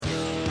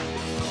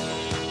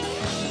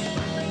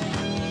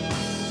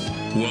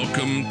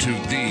Welcome to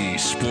the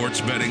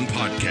Sports Betting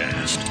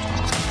Podcast,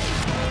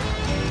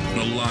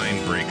 The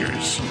Line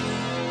Breakers.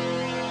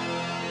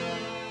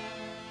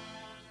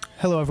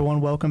 Hello,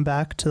 everyone. Welcome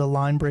back to the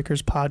Line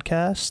Breakers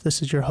Podcast.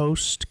 This is your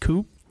host,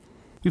 Coop.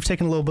 We've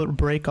taken a little bit of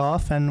break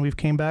off, and we've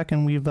came back,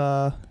 and we've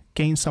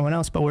gained someone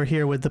else, but we're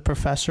here with the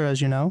professor, as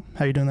you know.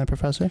 How you doing there,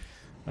 Professor?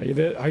 How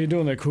you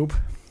doing there, Coop?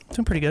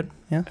 Doing pretty good,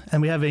 yeah.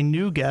 And we have a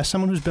new guest,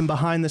 someone who's been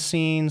behind the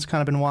scenes,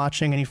 kind of been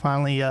watching, and he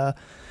finally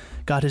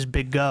got his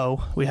big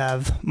go. We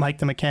have Mike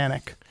the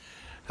Mechanic.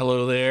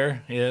 Hello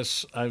there.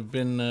 Yes, I've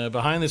been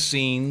behind the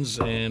scenes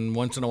and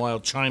once in a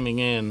while chiming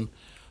in,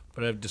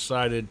 but I've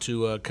decided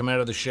to come out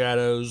of the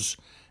shadows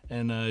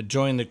and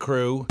join the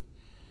crew,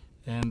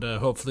 and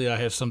hopefully I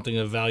have something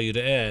of value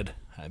to add.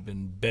 I've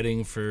been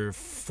betting for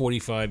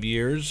 45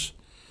 years,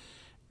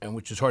 and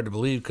which is hard to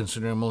believe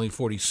considering I'm only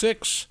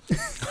 46.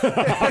 But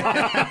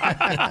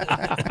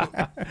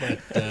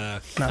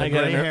I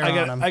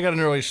got an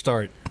early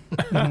start.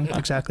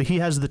 Exactly. He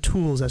has the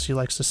tools, as he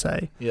likes to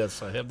say.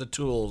 Yes, I have the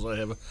tools.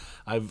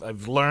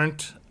 I've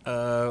learned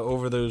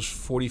over those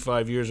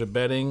 45 years of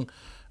betting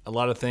a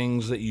lot of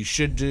things that you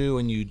should do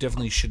and you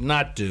definitely should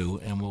not do,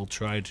 and we'll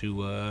try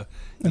to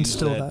use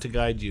that to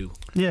guide you.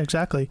 Yeah,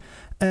 exactly.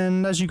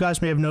 And as you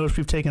guys may have noticed,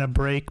 we've taken a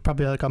break,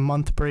 probably like a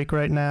month break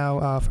right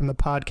now from the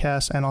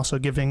podcast, and also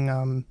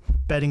giving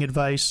betting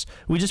advice.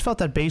 We just felt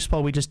that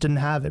baseball, we just didn't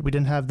have it. We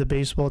didn't have the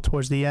baseball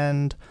towards the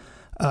end.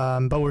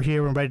 But we're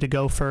here, we're ready to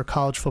go for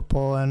college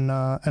football and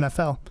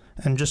NFL.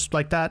 And just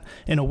like that,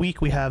 in a week,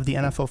 we have the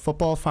NFL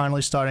football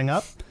finally starting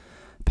up.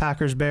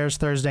 Packers-Bears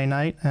Thursday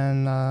night,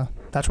 and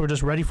that's what we're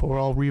just ready for. We're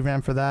all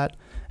revamped for that.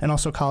 And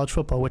also college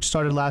football, which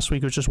started last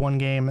week. It was just one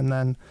game, and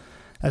then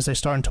as they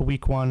start into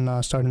week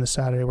one, starting this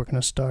Saturday, we're going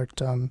to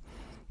start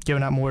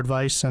giving out more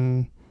advice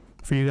and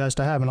for you guys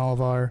to have, and all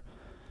of our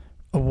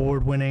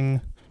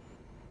award-winning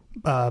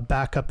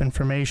backup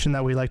information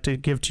that we like to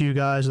give to you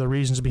guys, the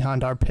reasons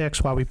behind our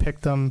picks, why we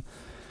picked them.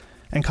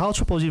 And college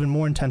football is even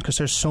more intense because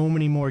there's so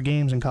many more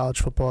games in college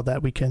football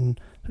that we can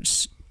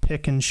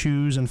pick and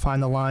choose and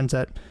find the lines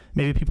that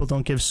maybe people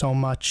don't give so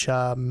much,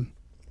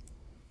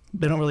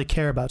 they don't really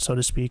care about, so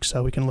to speak.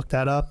 So we can look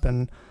that up,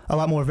 and a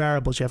lot more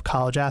variables. You have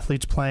college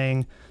athletes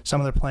playing,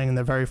 some of them playing in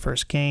their very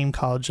first game,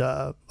 college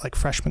like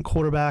freshman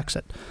quarterbacks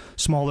at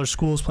smaller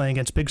schools playing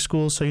against big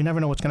schools. So you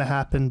never know what's going to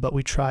happen, but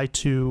we try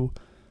to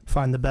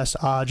find the best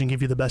odds and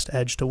give you the best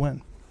edge to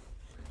win.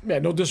 Yeah,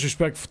 no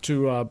disrespect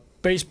to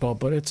baseball,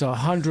 but it's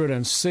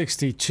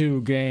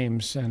 162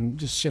 games, and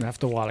just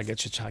after a while it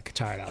gets you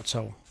tired out.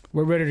 So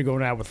we're ready to go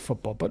now with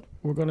football, but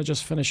we're going to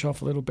just finish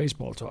off a little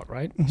baseball talk,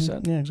 right?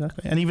 Mm-hmm. Yeah,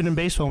 exactly. And even in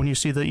baseball, when you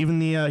see even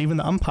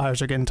the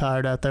umpires are getting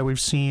tired out there. We've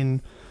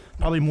seen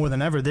probably more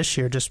than ever this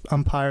year, just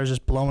umpires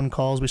just blowing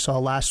calls. We saw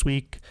last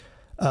week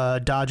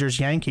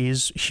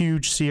Dodgers-Yankees,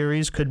 huge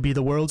series, could be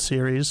the World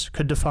Series,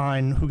 could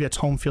define who gets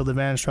home field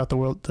advantage throughout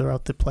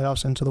the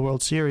playoffs into the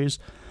World Series,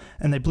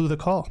 and they blew the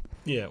call.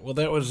 Yeah, well,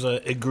 that was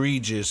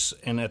egregious,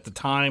 and at the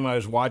time I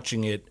was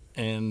watching it,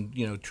 and,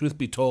 truth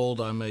be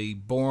told, I'm a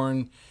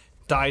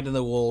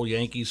dyed-in-the-wool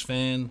Yankees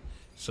fan,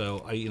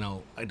 so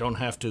I don't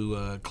have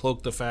to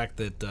cloak the fact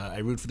that I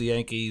root for the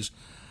Yankees.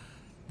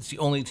 It's the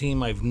only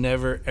team I've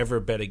never, ever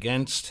bet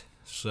against,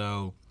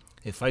 so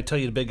if I tell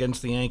you to bet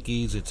against the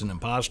Yankees, it's an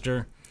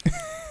imposter.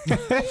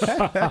 This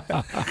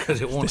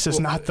is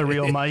not the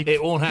real Mike.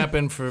 It won't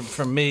happen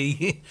for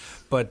me.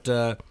 But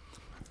I'll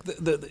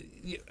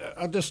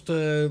just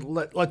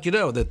let you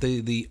know that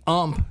the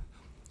ump,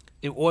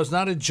 it was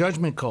not a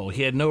judgment call.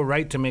 He had no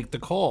right to make the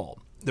call.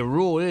 The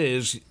rule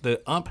is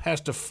the ump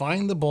has to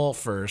find the ball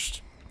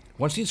first.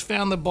 Once he's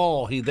found the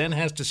ball, he then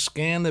has to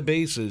scan the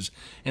bases.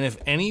 And if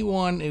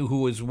anyone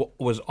who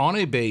was on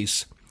a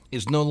base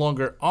is no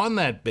longer on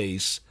that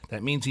base,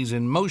 that means he's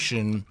in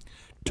motion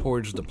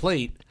towards the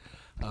plate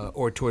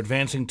or to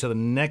advancing to the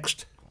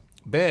next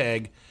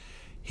bag.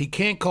 He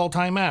can't call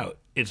timeout.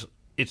 It's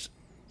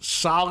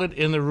solid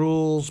in the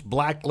rules,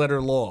 black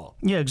letter law.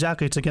 Yeah,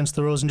 exactly. It's against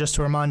the rules. And just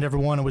to remind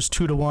everyone, it was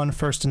 2-1,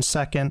 first and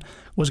second.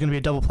 Was going to be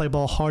a double play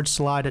ball, hard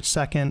slide at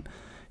second.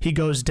 He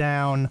goes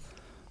down.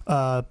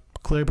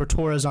 Gleyber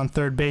Torres on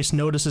third base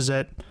notices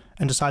it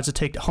and decides to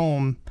take it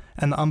home.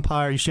 And the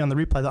umpire, you see on the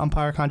replay, the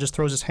umpire kind of just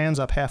throws his hands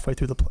up halfway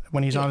through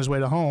when he's on his way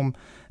to home,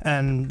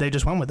 and they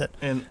just went with it.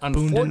 And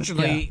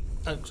unfortunately,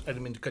 I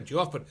didn't mean to cut you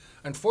off, but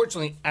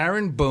unfortunately,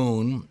 Aaron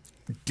Boone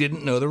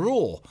didn't know the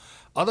rule.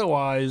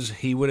 Otherwise,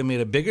 he would have made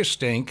a bigger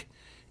stink,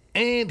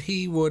 and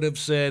he would have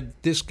said,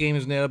 this game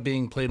is now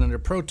being played under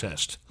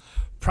protest.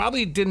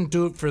 Probably didn't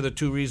do it for the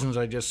two reasons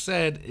I just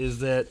said, is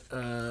that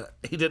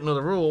he didn't know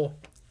the rule,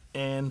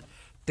 and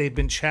they've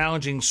been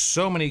challenging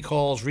so many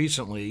calls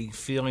recently,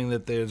 feeling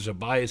that there's a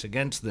bias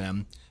against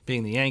them,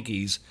 being the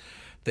Yankees,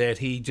 that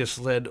he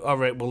just said, all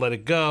right, we'll let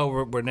it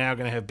go. We're now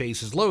going to have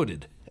bases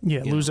loaded.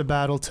 Yeah, lose a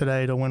battle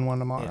today to win one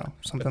tomorrow. Yeah.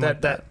 Something like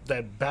that.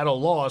 That battle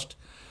lost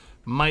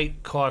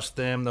might cost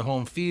them the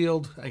home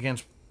field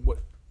against what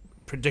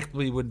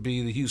predictably would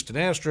be the Houston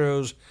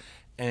Astros,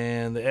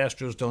 and the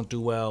Astros don't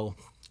do well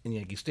in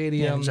Yankee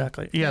Stadium. Yeah,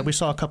 exactly. Yeah, we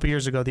saw a couple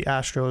years ago the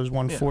Astros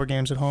won 4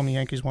 games at home. The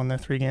Yankees won their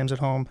 3 games at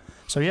home.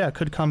 So, yeah, it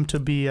could come to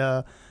be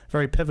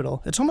very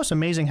pivotal. It's almost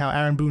amazing how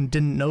Aaron Boone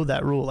didn't know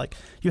that rule. Like,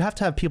 you have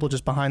to have people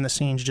just behind the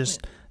scenes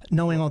just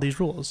knowing all these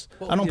rules.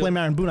 Well, I don't blame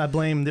Aaron Boone. I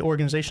blame the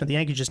organization of the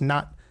Yankees just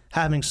not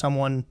having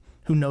someone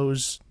who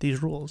knows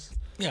these rules.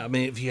 Yeah, I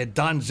mean, if you had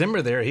Don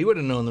Zimmer there, he would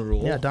have known the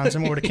rule. Yeah, Don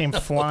Zimmer would have came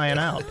flying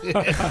out.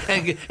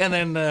 and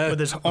then with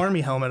his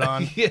army helmet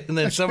on. Yeah, and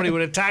then somebody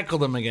would have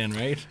tackled him again,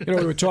 right?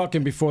 We were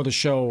talking before the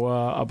show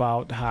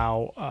about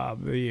how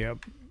the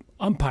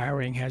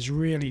umpiring has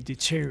really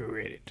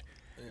deteriorated.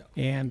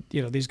 Yeah. And,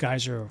 these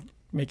guys are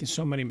making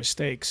so many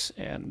mistakes,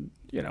 and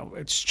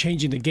it's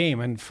changing the game.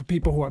 And for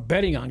people who are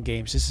betting on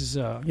games, this is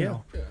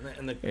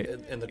and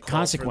the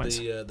consequence.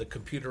 For the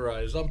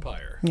computerized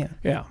umpire.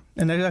 Yeah.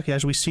 And exactly,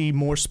 as we see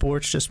more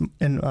sports, just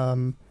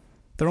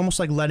they're almost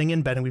like letting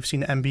in betting. We've seen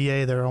the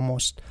NBA; they're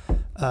almost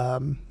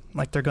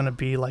like they're going to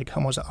be like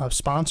almost a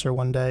sponsor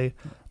one day,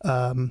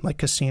 like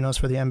casinos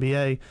for the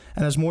NBA.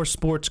 And as more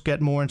sports get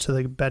more into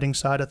the betting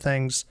side of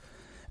things,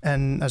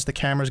 and as the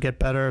cameras get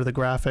better, the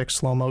graphics,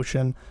 slow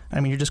motion, I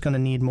mean, you're just going to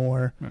need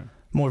more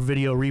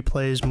video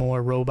replays,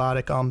 more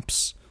robotic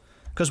umps,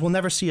 because we'll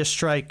never see a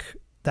strike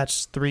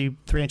that's 3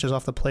 inches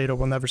off the plate, or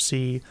we'll never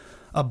see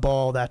a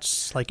ball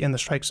that's like in the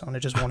strike zone.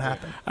 It just won't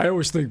happen. I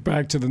always think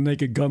back to the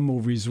Naked Gun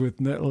movies with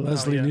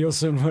Leslie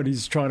Nielsen when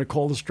he's trying to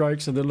call the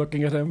strikes and they're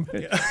looking at him.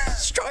 Yeah.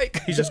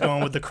 Strike! He's just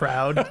going with the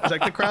crowd. He's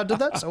like, the crowd did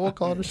that, so we'll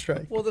call it a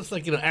strike. Well, that's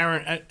like,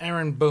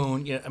 Aaron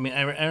Boone,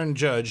 Aaron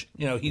Judge,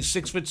 he's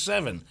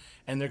 6'7",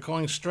 and they're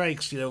calling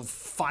strikes,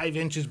 5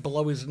 inches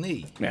below his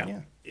knee.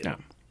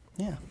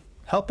 Yeah.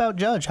 Help out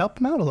Judge. Help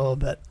him out a little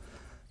bit.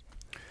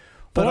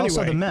 But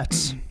also the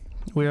Mets.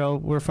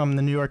 We're from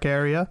the New York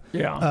area.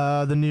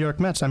 Yeah. The New York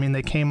Mets. I mean,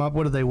 they came up.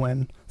 What did they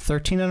win?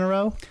 13 in a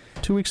row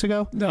 2 weeks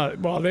ago. No,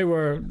 well they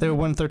were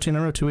won 13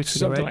 in a row 2 weeks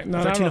ago, right?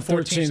 13 or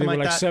 14. They were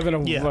like 7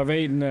 of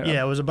 8. And,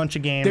 it was a bunch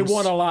of games. They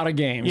won a lot of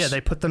games. Yeah,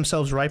 they put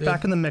themselves right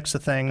back in the mix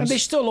of things. And they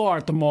still are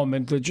at the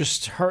moment. They're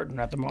just hurting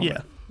at the moment.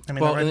 Yeah. I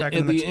mean, right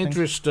in the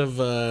interest of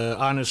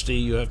honesty,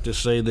 you have to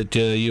say that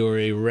you're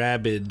a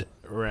rabid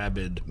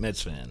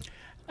Mets fan.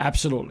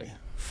 Absolutely.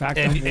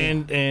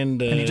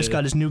 And he just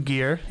got his new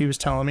gear. He was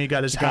telling me he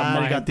got his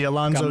hat. He got the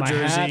Alonso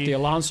jersey, hat, the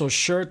Alonso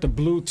shirt, the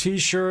blue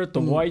T-shirt, the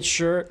white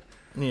shirt.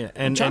 Yeah,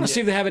 I'm trying to see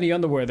if they have any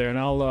underwear there, and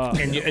I'll.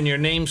 And your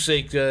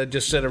namesake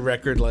just set a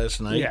record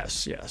last night.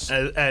 Yes.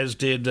 As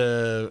did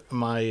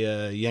my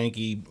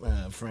Yankee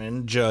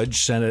friend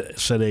Judge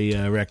set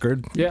a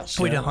record. Yes.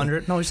 He hit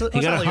 100. No, he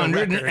got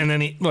 100, and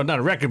then not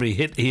a record, but he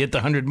hit the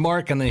 100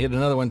 mark, and then he hit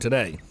another one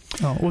today.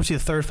 Oh, what was he, the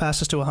third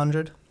fastest to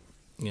 100?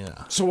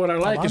 Yeah. So what I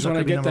like Alonso is when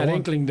I get that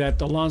inkling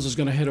that Alonso's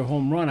going to hit a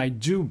home run, I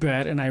do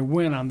bet and I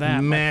win on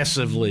that.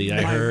 Massively,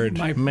 I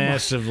heard.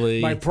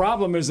 Massively. My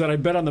problem is that I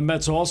bet on the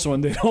Mets also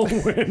and they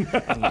don't win.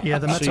 Yeah,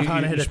 the Mets are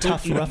kind of hit a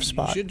tough, rough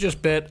spot. You should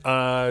just bet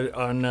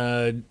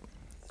on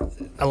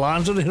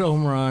Alonso to hit a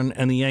home run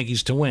and the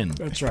Yankees to win.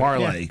 That's right.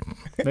 Parlay.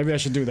 Yeah. Maybe I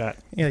should do that.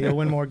 Yeah, you'll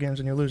win more games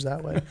than you lose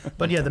that way.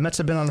 But yeah, the Mets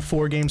have been on a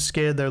 4-game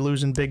skid. They're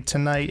losing big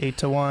tonight,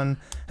 8-1. And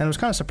it was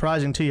kind of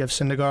surprising, too. You have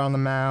Syndergaard on the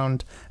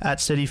mound at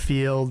Citi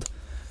Field.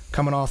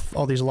 Coming off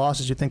all these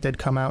losses, you'd think they'd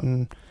come out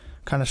and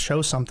kind of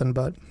show something,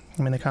 but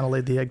I mean, they kind of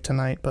laid the egg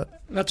tonight. But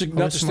not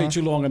to stay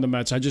too long on the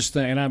Mets. I just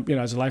think, and I'm,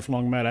 as a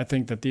lifelong Met, I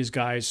think that these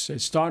guys,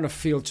 it's starting to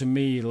feel to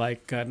me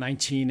like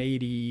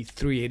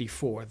 1983,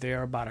 84.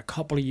 They're about a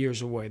couple of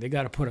years away. They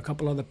got to put a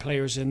couple other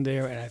players in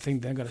there, and I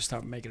think they're going to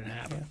start making it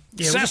happen.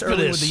 Yeah, Cespedes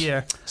early with the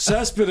year.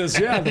 Cespedes,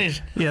 yeah.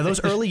 Yeah,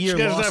 those early year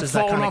losses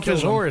that falling off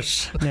his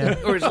horse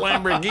or his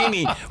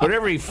Lamborghini,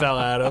 whatever he fell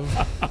out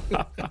of.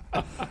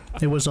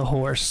 It was a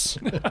horse,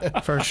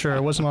 for sure.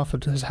 It wasn't off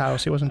of his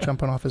house. He wasn't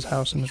jumping off his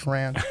house in his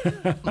ranch.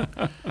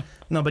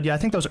 No, but yeah, I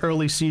think those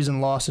early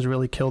season losses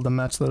really killed the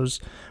Mets. Those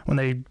when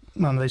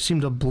they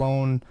seemed to have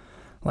blown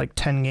like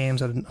 10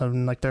 games of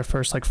like their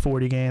first like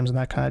 40 games, and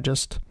that kind of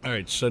just. All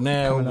right, so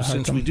now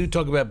since we do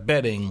talk about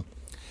betting,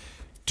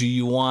 do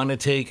you want to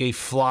take a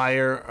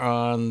flyer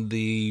on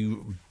the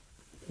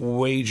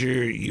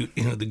wager?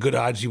 The good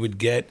odds you would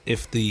get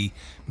if the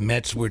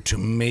Mets were to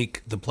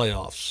make the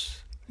playoffs.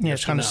 Yeah,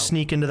 it's kind of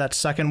sneak into that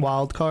second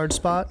wild card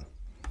spot.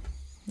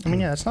 I mean,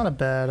 yeah, it's not a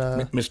bad...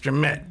 Mr.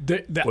 Met,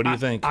 what do you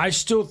think? I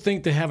still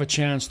think they have a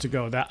chance to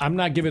go. I'm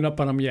not giving up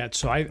on them yet,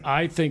 so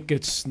I think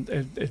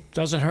it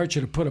doesn't hurt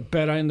you to put a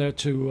bet in there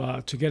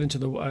to get into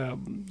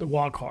the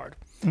wild card.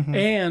 Mm-hmm.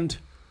 And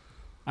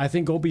I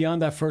think go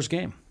beyond that first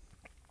game.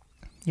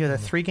 Yeah, they're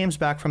 3 games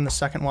back from the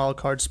second wild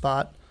card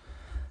spot.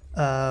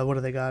 What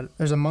do they got?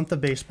 There's a month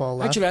of baseball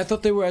left. Actually, I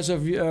thought they were, as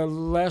of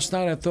last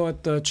night, I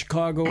thought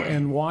Chicago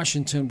and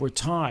Washington were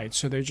tied,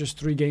 so they're just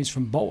 3 games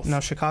from both. No,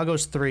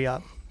 Chicago's 3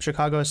 up.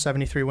 Chicago has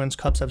 73 wins,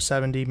 Cubs have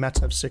 70,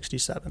 Mets have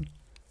 67.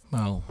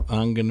 Well,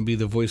 I'm going to be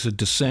the voice of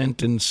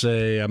dissent and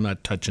say I'm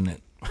not touching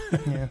it.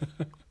 Yeah.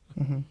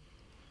 Mm-hmm.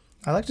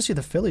 I like to see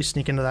the Phillies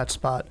sneak into that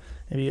spot.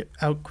 Maybe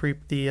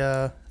out-creep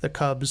the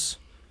Cubs.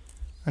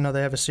 I know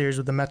they have a series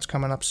with the Mets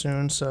coming up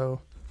soon,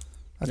 so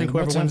I think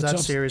whoever wins that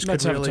series could really...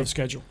 Mets have a tough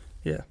schedule.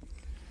 Yeah.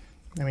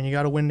 I mean, you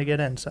got to win to get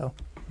in, so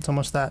it's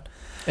almost that.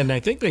 And I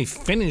think they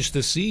finished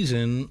the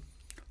season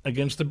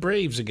against the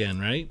Braves again,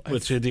 right?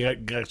 Which they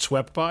got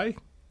swept by?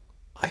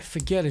 I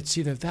forget. It's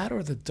either that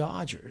or the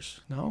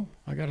Dodgers. No?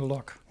 I got to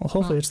look. Well,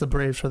 hopefully it's the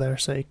Braves for their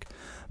sake.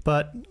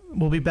 But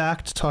we'll be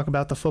back to talk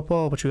about the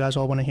football, which you guys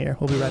all want to hear.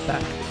 We'll be right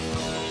back.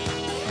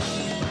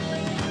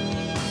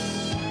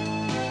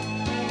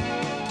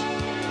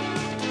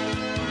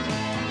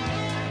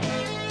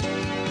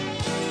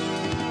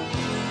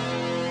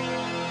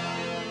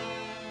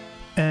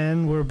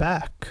 And we're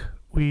back.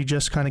 We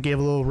just kind of gave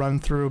a little run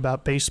through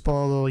about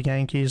baseball, a little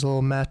Yankees, a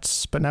little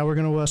Mets. But now we're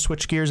going to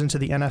switch gears into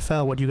the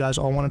NFL, what you guys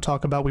all want to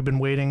talk about. We've been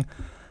waiting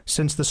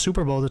since the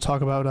Super Bowl to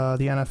talk about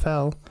the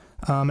NFL,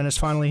 and it's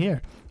finally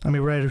here. I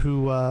mean, ready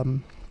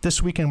to,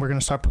 this weekend we're going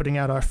to start putting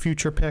out our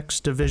future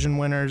picks, division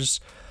winners,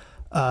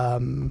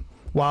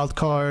 wild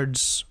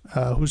cards,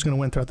 who's going to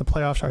win throughout the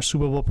playoffs, our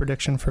Super Bowl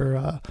prediction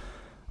for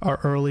our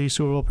early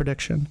Super Bowl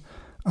prediction.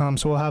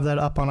 So we'll have that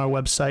up on our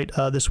website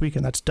this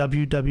weekend. That's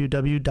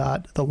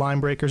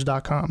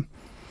www.thelinebreakers.com.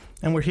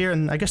 And we're here,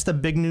 and I guess the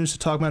big news to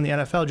talk about in the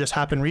NFL just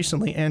happened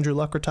recently. Andrew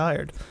Luck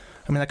retired.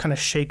 I mean, that kind of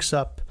shakes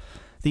up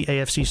the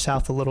AFC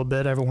South a little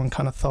bit. Everyone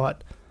kind of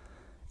thought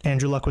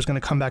Andrew Luck was going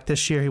to come back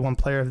this year. He won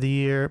Player of the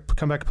Year,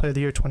 comeback Player of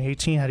the Year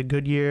 2018, had a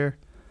good year,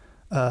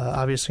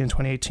 obviously in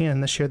 2018.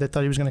 And this year they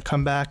thought he was going to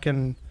come back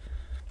and,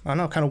 I don't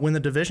know, kind of win the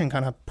division,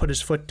 kind of put his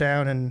foot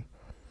down and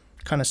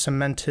kind of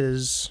cement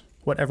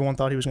what everyone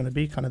thought he was going to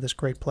be, kind of this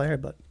great player,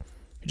 but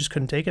he just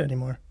couldn't take it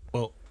anymore.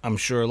 Well, I'm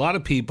sure a lot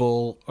of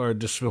people are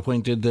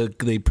disappointed that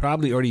they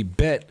probably already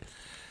bet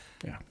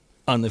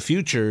on the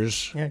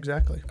futures. Yeah,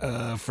 exactly.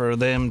 For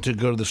them to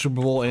go to the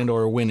Super Bowl and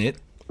or win it,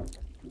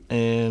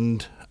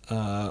 and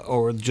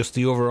or just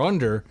the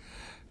over-under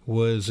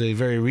was a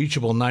very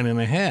reachable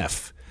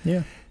 9.5.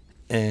 Yeah.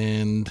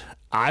 And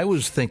I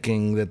was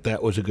thinking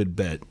that was a good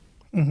bet.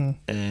 Mm-hmm.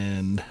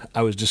 And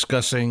I was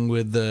discussing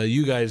with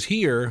you guys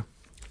here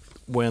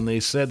when they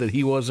said that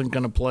he wasn't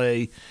going to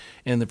play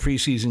in the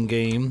preseason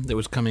game that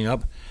was coming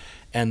up,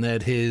 and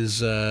that his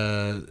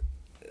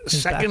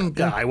second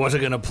guy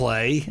wasn't going to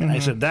play. Mm-hmm. I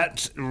said,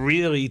 that's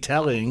really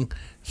telling.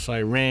 So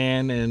I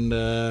ran and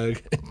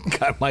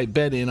got my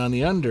bet in on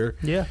the under.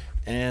 Yeah.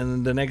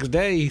 And the next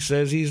day he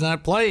says he's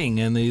not playing,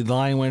 and the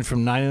line went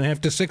from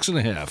 9.5 to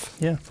 6.5.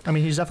 Yeah. I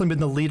mean, he's definitely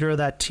been the leader of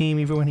that team.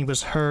 Even when he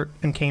was hurt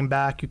and came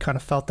back, you kind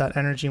of felt that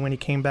energy when he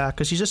came back,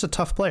 because he's just a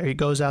tough player. He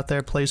goes out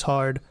there, plays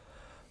hard.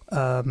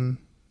 And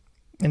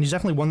he's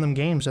definitely won them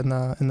games in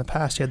the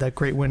past. He had that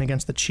great win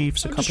against the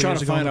Chiefs a couple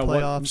years ago in the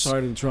playoffs. I'm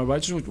sorry to interrupt, but I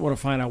just want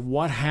to find out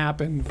what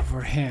happened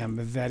for him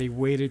that he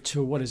waited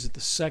till, what is it, the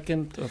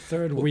second or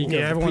third week of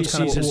the everyone's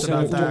kind of pissed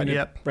about that.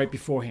 Yep. Right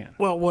beforehand.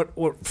 Well,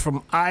 what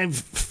from I've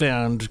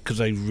found, because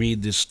I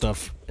read this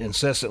stuff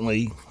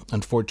incessantly,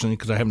 unfortunately,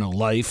 because I have no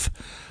life,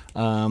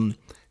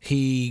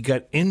 he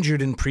got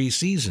injured in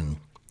preseason,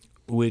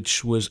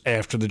 which was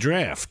after the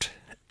draft.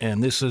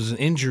 And this is an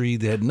injury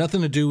that had nothing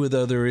to do with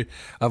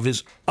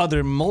his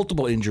other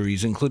multiple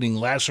injuries, including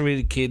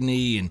lacerated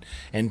kidney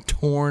and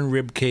torn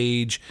rib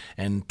cage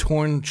and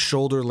torn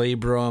shoulder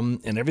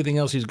labrum and everything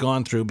else he's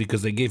gone through,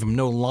 because they gave him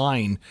no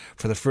line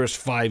for the first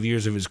 5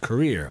 years of his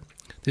career.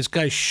 This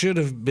guy should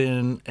have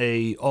been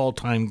a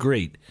all-time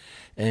great,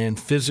 and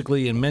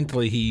physically and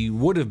mentally he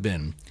would have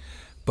been.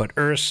 But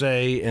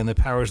Irsay and the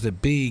powers that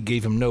be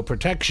gave him no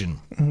protection.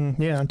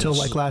 Mm-hmm. Yeah, until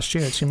like last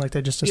year. It seemed like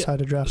they just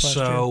decided to draft last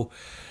year. So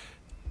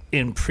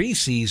in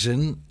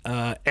preseason,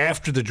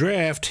 after the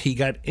draft, he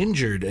got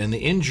injured, and the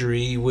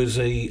injury was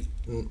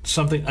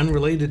something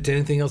unrelated to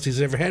anything else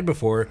he's ever had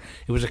before.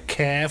 It was a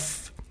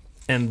calf,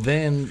 and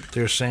then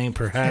they're saying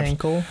perhaps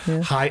ankle,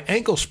 high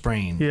ankle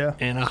sprain. Yeah.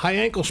 And a high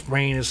ankle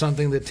sprain is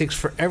something that takes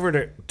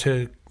forever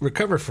to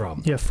recover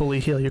from. Yeah, fully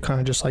heal. You're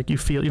kind of just like, you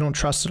don't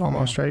trust it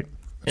almost, right?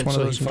 It's and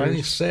so he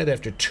finally said,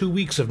 after 2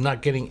 weeks of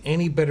not getting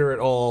any better at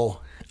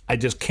all, I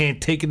just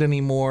can't take it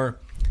anymore.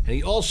 And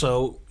he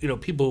also,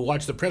 people who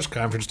watched the press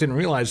conference didn't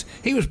realize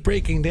he was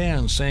breaking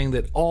down, saying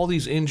that all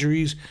these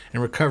injuries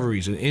and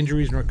recoveries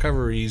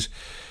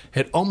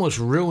had almost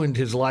ruined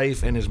his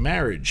life and his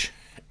marriage.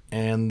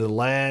 And the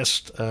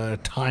last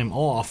time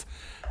off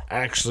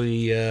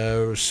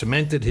actually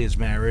cemented his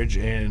marriage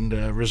and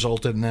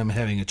resulted in them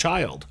having a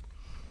child.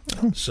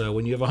 So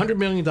when you have $100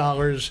 million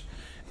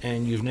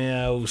and you've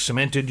now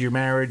cemented your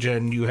marriage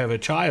and you have a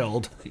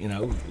child,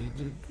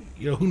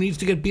 who needs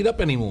to get beat up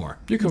anymore?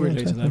 You can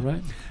relate to that,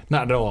 right?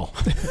 Not at all.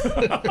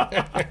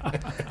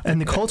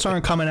 And the Colts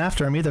aren't coming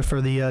after him either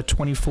for the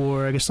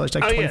 24, I guess like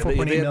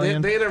 24.8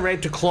 million. They had a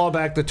right to claw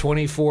back the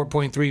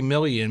 $24.3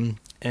 million,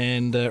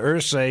 and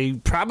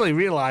Irsay probably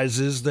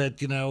realizes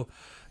that,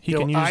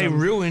 I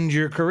ruined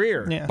your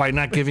career by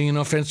not giving you an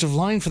offensive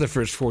line for the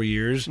first 4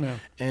 years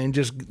and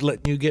just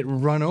letting you get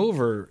run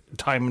over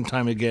time and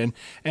time again.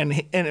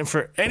 And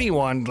for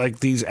anyone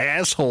like these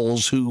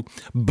assholes who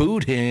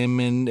booed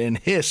him and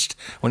hissed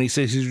when he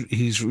says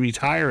he's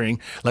retiring,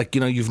 like,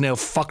 you've now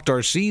fucked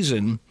our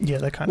season. Yeah,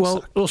 that kind of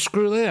sucks. Well,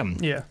 screw them.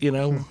 Yeah.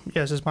 Yeah,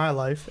 this is my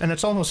life. And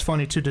it's almost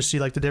funny, too, to see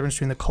like the difference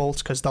between the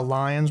Colts, because the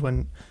Lions,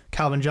 when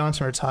Calvin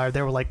Johnson retired,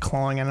 they were like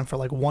clawing at him for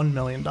like $1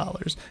 million.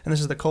 And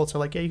this is the Colts are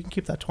like, yeah, you can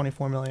keep that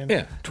 $24 million.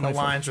 Yeah, and the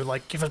Lions are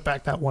like, give us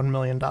back that $1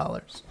 million.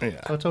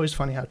 Yeah. So it's always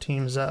funny how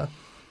teams,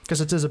 because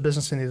it is a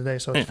business thing today,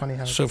 so it's funny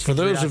how. So for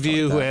those of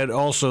you who had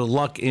also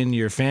luck in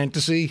your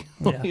fantasy,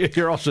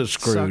 you're also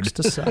screwed. Sucks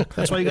to suck.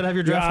 That's why you got to have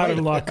your draft late.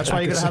 Luck. That's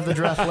why you got to have the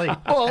draft late.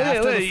 Well,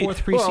 after the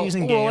fourth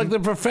preseason game. Well, like the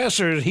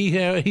professor,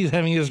 he's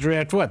having his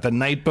draft the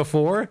night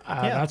before?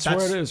 That's where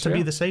it is. To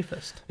be the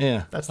safest.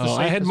 Yeah. That's the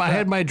safest. I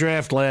had my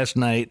draft last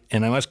night,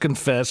 and I must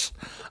confess,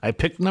 I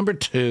picked number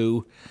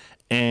 2.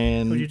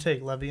 And who'd you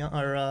take, Le'Veon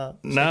or Saquon?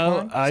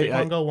 No,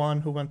 Saquon go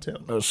 1. Who went 2?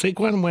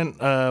 Saquon went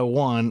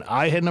 1.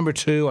 I had number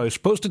 2. I was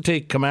supposed to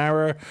take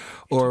Kamara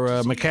or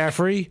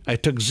McCaffrey. I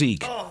took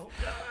Zeke. Oh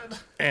God!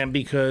 And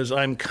because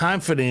I'm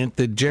confident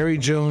that Jerry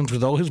Jones,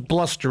 with all his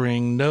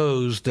blustering,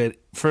 knows that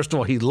first of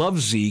all he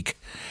loves Zeke,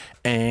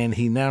 and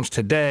he announced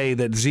today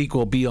that Zeke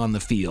will be on the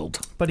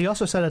field. But he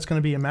also said it's going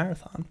to be a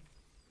marathon.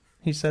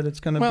 He said it's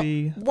going to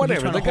be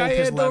whatever. The guy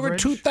had over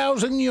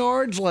 2,000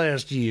 yards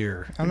last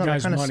year. I don't know.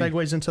 That kind of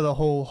segues into the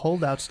whole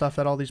holdout stuff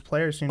that all these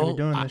players seem to be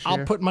doing this year.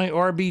 I'll put my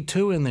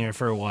RB2 in there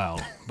for a while,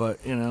 but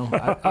I'm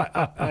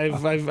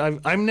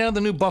now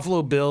the new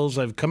Buffalo Bills.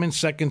 I've come in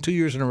second 2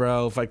 years in a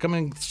row. If I come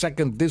in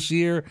second this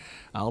year,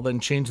 I'll then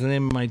change the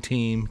name of my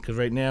team because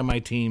right now my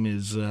team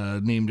is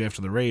named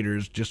after the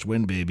Raiders. Just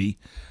win, baby.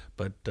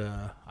 But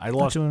I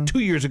lost 2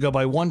 years ago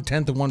by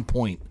 1/10 of 1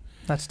 point.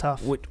 That's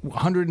tough. With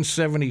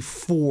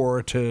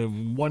 174 to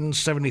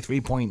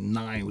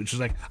 173.9, which is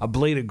like a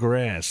blade of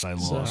grass I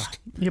lost.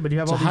 Yeah, but you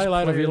have all these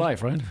highlight players of your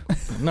life, right?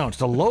 No, it's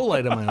the low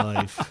light of my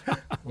life.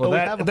 Well,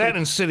 that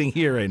and sitting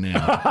here right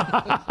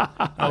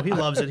now. Oh, he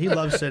loves it. He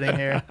loves sitting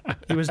here.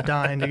 He was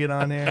dying to get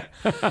on here.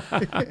 All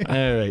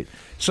right.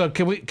 So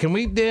can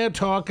we now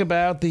talk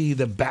about the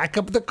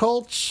backup of the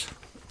Colts?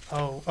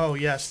 Oh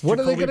yes. What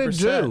Jacoby are they going to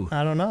Brissett. do?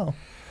 I don't know.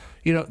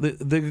 You know,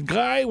 the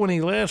guy, when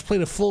he last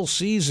played a full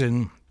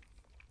season,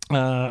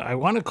 I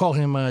want to call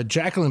him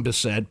Jaqueline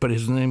Bisset, but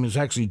his name is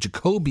actually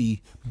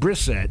Jacoby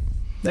Brissett.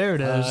 There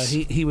it is.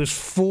 He was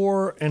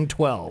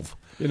 4-12.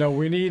 You know,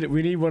 we need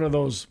one of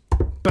those.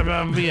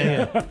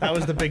 Yeah. That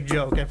was the big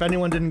joke. If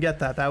anyone didn't get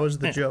that, that was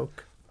the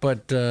joke.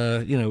 But,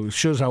 it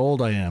shows how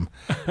old I am.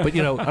 But,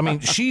 I mean,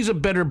 she's a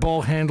better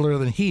ball handler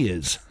than he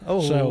is.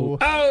 Oh.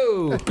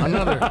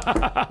 Another.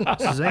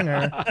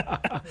 Zinger.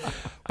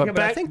 But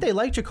I think they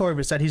like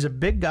Jacoby Brissett. He's a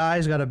big guy.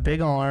 He's got a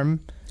big arm.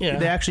 Yeah.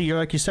 They actually,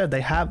 like you said,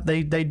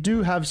 they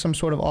do have some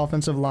sort of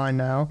offensive line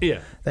now.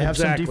 Yeah, they have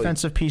some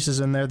defensive pieces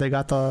in there. They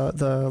got the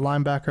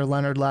linebacker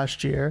Leonard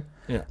last year.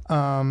 Yeah.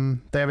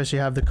 They obviously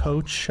have the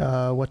coach,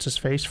 what's his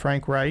face,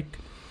 Frank Reich.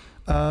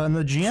 And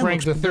the GM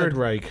Frank the Third good.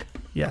 Reich.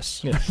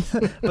 Yes.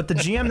 But the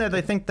GM there,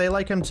 they think they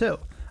like him too.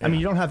 Yeah. I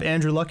mean, you don't have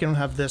Andrew Luck, you don't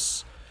have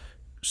this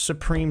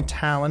supreme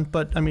talent,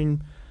 but I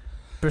mean,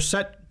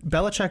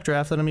 Belichick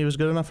drafted him. He was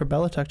good enough for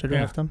Belichick to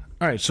draft him.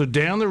 All right, so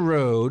down the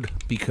road,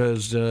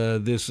 because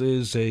this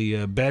is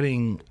a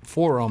betting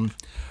forum,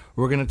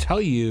 we're going to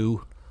tell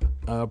you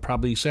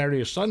probably Saturday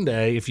or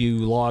Sunday, if you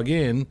log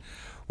in,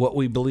 what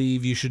we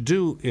believe you should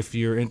do if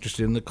you're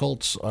interested in the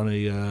Colts on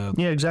a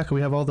yeah, exactly.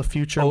 We have all the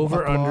future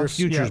over-under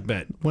futures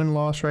bet.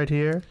 Win-loss right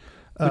here.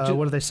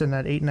 What are they sitting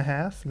at,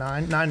 8.5?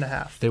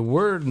 9.5? They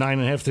were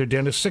 9.5. They're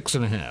down to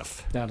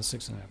 6.5. Down to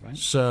 6.5, right?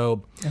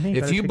 So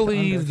if you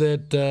believe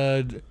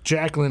that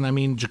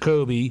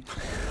Jacoby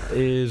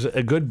is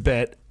a good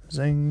bet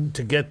Zing.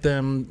 to get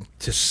them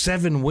to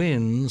 7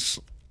 wins,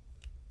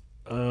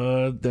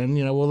 then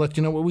we'll let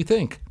you know what we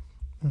think.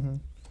 Mm-hmm.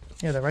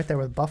 Yeah, they're right there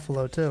with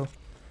Buffalo too.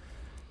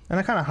 And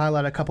I kind of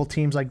highlight a couple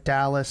teams like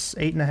Dallas,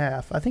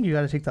 8.5. I think you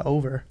got to take the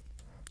over.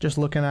 Just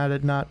looking at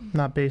it, not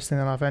basing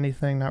it off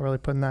anything, not really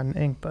putting that in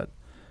ink. But,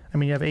 I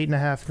mean, you have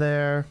 8.5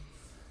 there.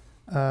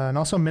 And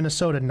also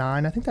Minnesota,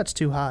 9. I think that's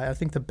too high. I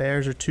think the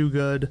Bears are too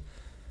good.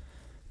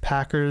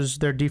 Packers,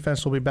 their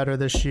defense will be better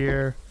this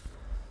year.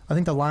 I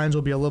think the Lions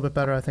will be a little bit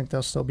better. I think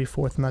they'll still be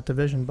 4th in that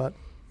division. But,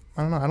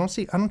 I don't know. I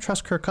don't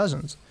trust Kirk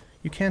Cousins.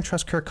 You can't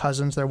trust Kirk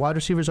Cousins. Their wide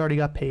receivers already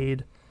got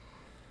paid.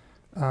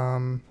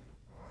 Dalvin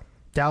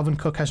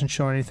Cook hasn't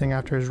shown anything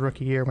after his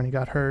rookie year when he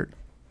got hurt.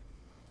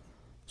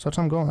 So that's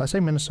what I'm going with. I say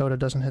Minnesota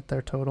doesn't hit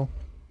their total.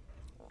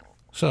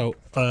 So,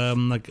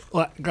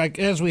 like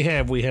as we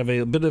have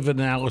a bit of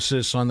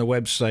analysis on the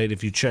website.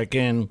 If you check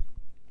in,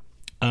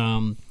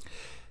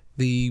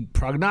 the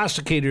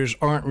prognosticators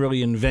aren't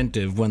really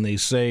inventive when they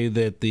say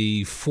that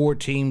the 4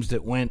 teams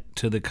that went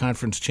to the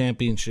conference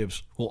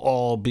championships will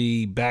all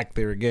be back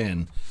there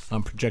again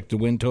on projected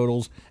win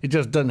totals. It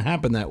just doesn't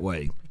happen that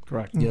way.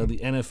 Correct. The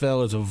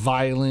NFL is a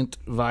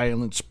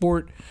violent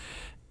sport.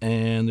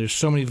 And there's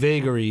so many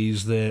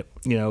vagaries that,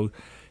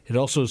 it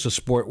also is a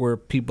sport where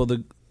people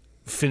that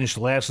finish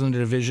last in the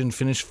division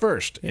finish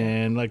first. Yeah.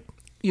 And,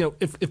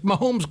 if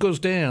Mahomes goes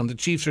down, the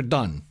Chiefs are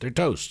done. They're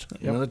toast.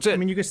 Yep. That's it. I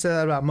mean, you could say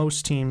that about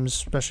most teams,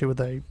 especially with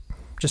a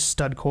just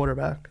stud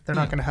quarterback. They're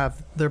not going to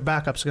have – their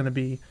backup's going to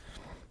be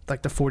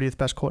like the 40th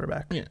best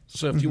quarterback. Yeah.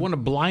 So if you want to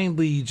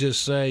blindly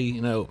just say,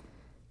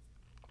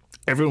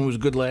 everyone was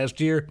good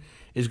last year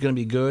is going to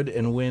be good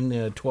and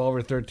win 12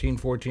 or 13,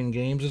 14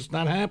 games. It's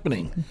not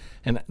happening.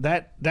 And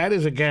that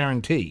is a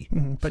guarantee.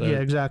 But yeah,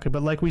 exactly.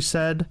 But like we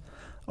said,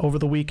 over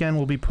the weekend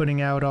we'll be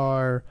putting out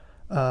our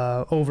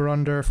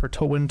over-under for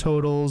win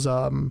totals,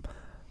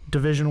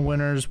 division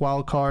winners,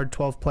 wild card,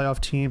 12 playoff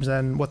teams,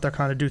 and what they're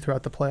kind of do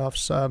throughout the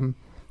playoffs.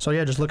 So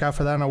yeah, just look out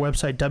for that on our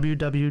website,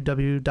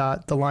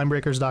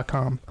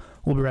 www.thelinebreakers.com.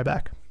 We'll be right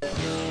back.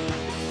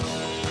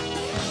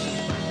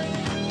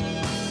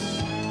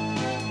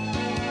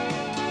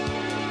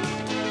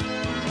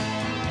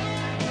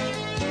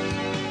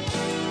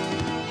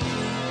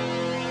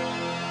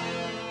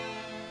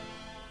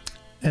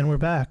 And we're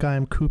back.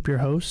 I'm Coop, your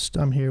host.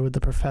 I'm here with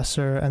the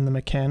professor and the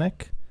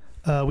mechanic.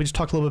 We just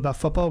talked a little bit about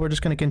football. We're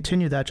just going to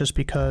continue that just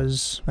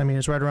because,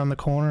 it's right around the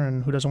corner,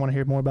 and who doesn't want to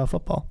hear more about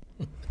football?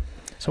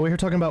 So we're here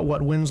talking about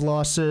what wins,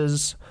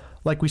 losses.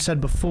 Like we said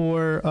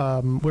before,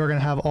 we're going to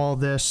have all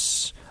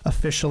this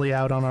officially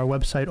out on our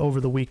website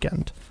over the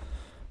weekend.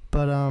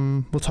 But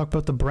we'll talk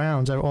about the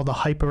Browns, all the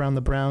hype around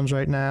the Browns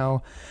right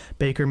now.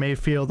 Baker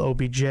Mayfield,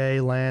 OBJ,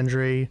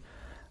 Landry.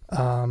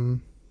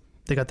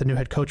 They got the new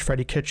head coach,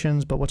 Freddie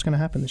Kitchens. But what's going to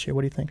happen this year?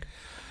 What do you think?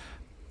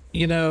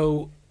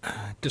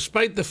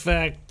 Despite the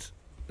fact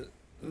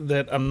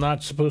that I'm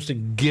not supposed to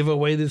give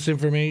away this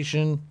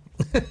information,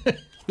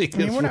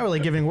 we're not really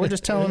giving. We're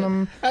just telling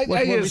them. I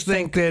just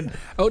think that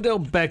Odell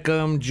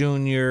Beckham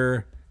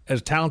Jr.,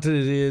 as talented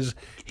as he is,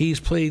 he's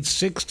played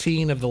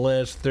 16 of the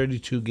last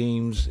 32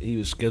 games he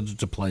was scheduled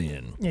to play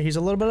in. Yeah, he's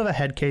a little bit of a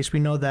head case. We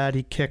know that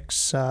he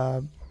kicks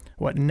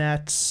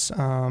nets,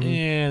 and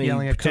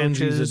yelling he at pretends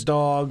coaches. He's a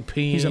dog.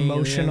 He's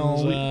emotional.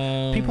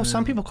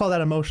 Some people call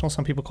that emotional.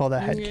 Some people call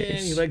that head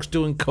case. He likes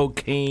doing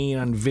cocaine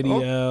on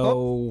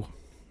video.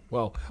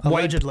 Well,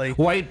 allegedly,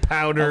 white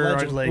powder,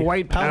 allegedly.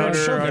 White powder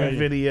sugar. on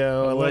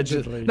video,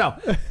 allegedly. No,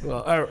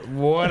 well,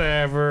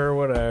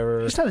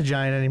 whatever. He's not a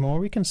Giant anymore.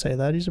 We can say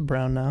that he's a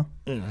Brown now.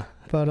 Yeah.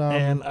 But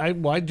and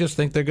I just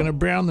think they're going to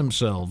brown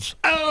themselves.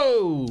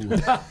 Oh,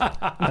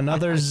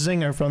 another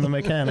zinger from the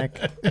mechanic.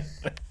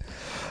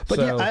 But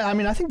yeah,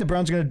 I think the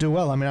Browns are going to do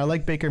well. I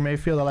like Baker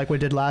Mayfield. I like what he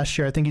did last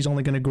year. I think he's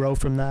only going to grow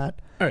from that.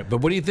 All right, but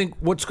what do you think?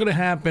 What's going to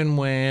happen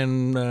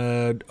when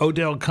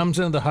Odell comes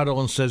into the huddle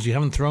and says, "You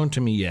haven't thrown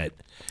to me yet,"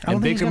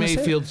 and Baker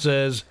Mayfield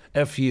says,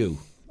 "F you"?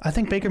 I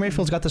think Baker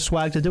Mayfield's got the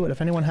swag to do it.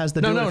 If anyone has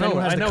the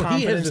I know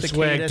he has the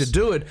swag to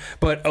do it,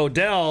 but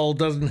Odell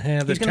doesn't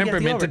have the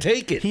temperament to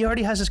take it. He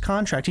already has his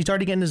contract. He's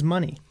already getting his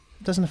money.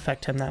 It doesn't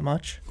affect him that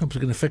much. It's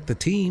going to affect the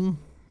team.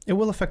 It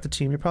will affect the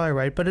team. You're probably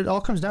right, but it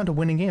all comes down to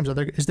winning games.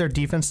 Is their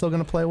defense still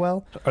going to play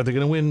well? Are they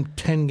going to win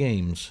 10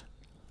 games?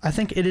 I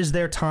think it is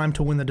their time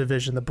to win the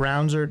division.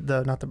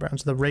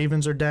 The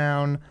Ravens are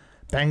down.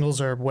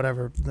 Bengals are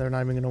whatever. They're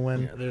not even going to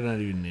win. Yeah, they're not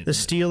even. The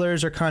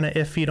Steelers are kind of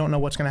iffy. You don't know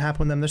what's going to happen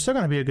with them. They're still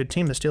going to be a good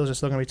team. The Steelers are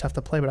still going to be tough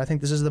to play, but I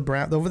think this is the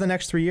Browns. Over the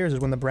next 3 years is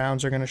when the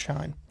Browns are going to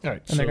shine. All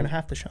right, and they're going to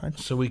have to shine.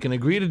 So we can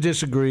agree to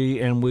disagree,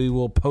 and we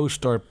will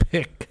post our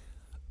pick.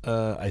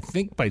 I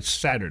think by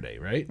Saturday,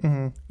 right?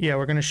 Mm-hmm. Yeah,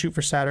 we're going to shoot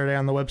for Saturday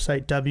on the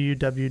website,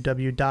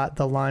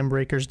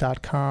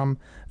 www.thelinebreakers.com.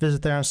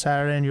 Visit there on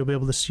Saturday, and you'll be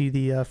able to see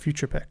the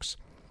future picks.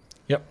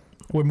 Yep.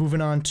 We're moving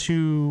on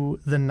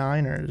to the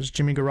Niners.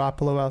 Jimmy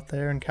Garoppolo out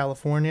there in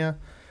California.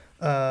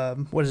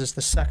 What is this,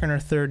 the second or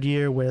third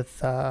year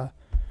with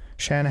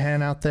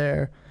Shanahan out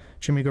there?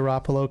 Jimmy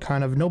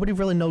Garoppolo nobody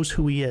really knows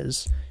who he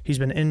is. He's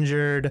been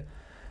injured.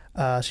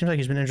 Seems like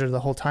he's been injured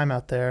the whole time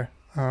out there.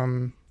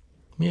 But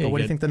what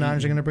do you think the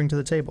Niners are going to bring to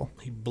the table?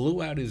 He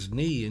blew out his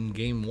knee in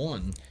game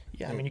 1.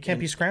 Yeah, you can't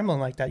be scrambling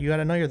like that. You got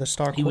to know you're the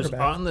star quarterback. He was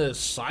on the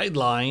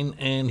sideline,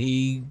 and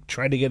he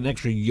tried to get an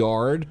extra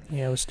yard.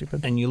 Yeah, it was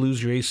stupid. And you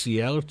lose your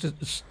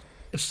ACL.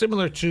 It's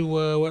similar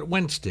to what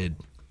Wentz did.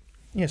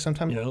 Yeah,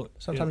 sometimes you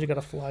got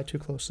to fly too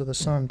close to the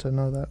sun to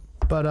know that.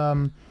 But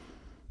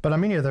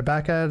they're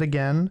back at it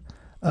again.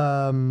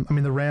 The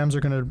Rams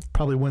are going to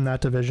probably win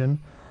that division.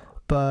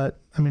 But,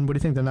 what do you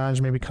think? The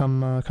Niners maybe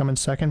come in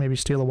second, maybe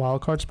steal a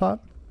wild card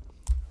spot?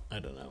 I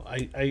don't know.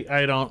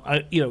 I don't.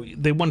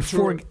 They won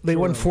four. They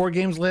won 4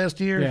 games last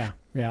year.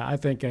 Yeah. I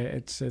think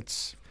it's.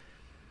 You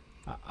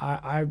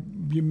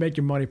make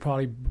your money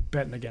probably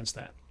betting against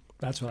that.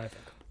 That's what I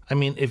think.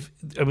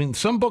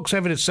 Some books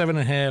have it at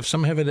 7.5.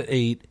 Some have it at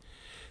 8.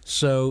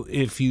 So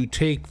if you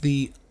take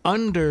the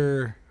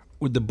under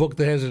with the book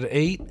that has it at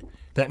 8,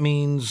 that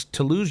means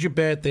to lose your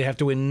bet, they have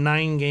to win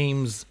 9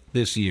 games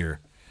this year.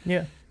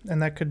 Yeah.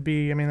 And that could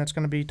be, that's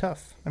going to be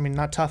tough.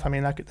 Not tough.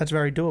 That's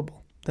very doable.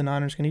 The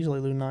Niners can easily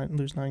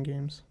lose 9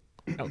 games.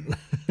 No,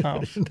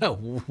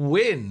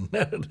 win.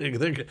 I think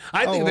they're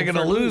going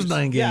to lose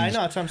 9 games. Yeah, I know.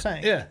 That's what I'm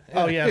saying. Yeah.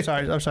 Oh, yeah. I'm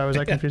sorry. Was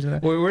I confusing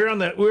that? We're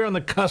on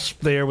the cusp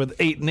there with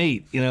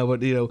 8-8.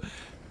 But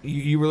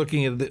you were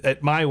looking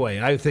at my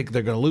way. I think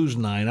they're going to lose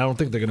 9. I don't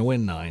think they're going to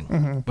win 9.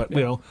 Mm-hmm. But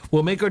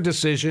we'll make our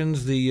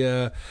decisions.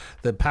 The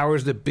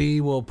powers that be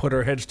will put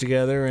our heads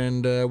together,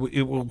 and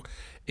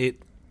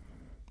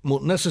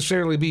won't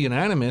necessarily be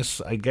unanimous.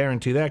 I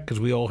guarantee that,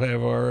 because we all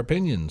have our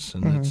opinions,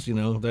 and that's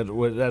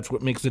that's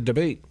what makes the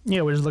debate.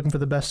 Yeah, we're just looking for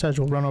the best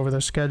schedule. Run over their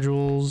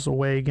schedules,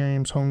 away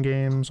games, home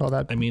games, all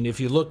that. I mean, if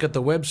you look at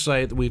the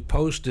website that we've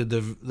posted,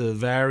 the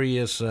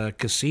various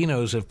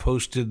casinos have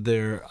posted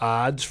their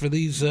odds for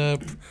these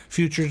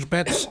futures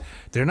bets.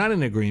 They're not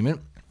in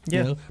agreement,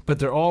 but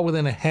they're all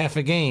within a half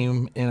a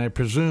game, and I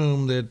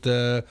presume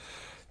that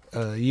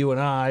you and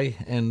I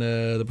and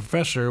the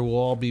professor will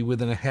all be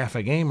within a half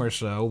a game or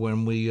so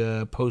when we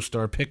post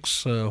our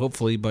picks,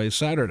 hopefully by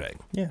Saturday.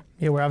 Yeah,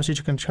 we're obviously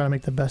just going to try to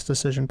make the best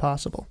decision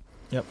possible.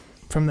 Yep.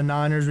 From the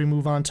Niners, we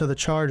move on to the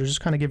Chargers.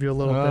 Just kind of give you a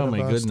little bit of Oh, my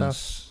goodness.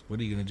 stuff.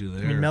 What are you going to do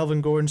there? I mean, Melvin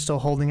Gordon's still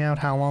holding out.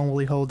 How long will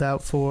he hold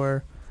out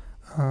for?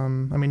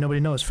 Nobody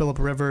knows. Phillip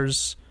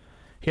Rivers,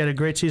 he had a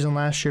great season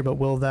last year, but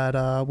will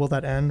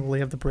that end? Will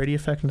he have the Brady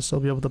effect and still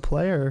be able to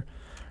play, or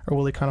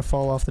will he kind of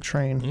fall off the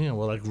train? Yeah,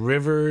 well, like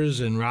Rivers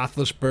and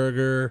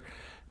Roethlisberger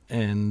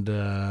and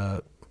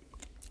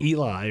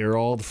Eli are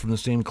all from the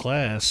same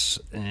class,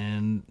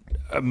 and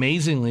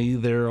amazingly,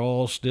 they're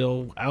all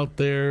still out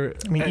there.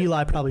 I mean,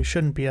 Eli probably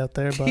shouldn't be out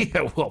there, but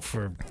yeah, well,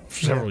 for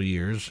several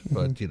years,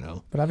 but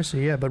But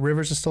obviously, but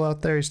Rivers is still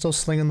out there. He's still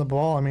slinging the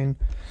ball. I mean,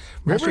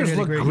 Rivers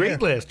looked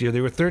great last year.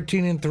 They were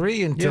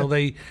 13-3 until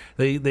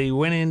they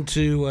went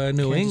into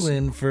New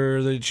England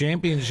for the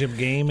championship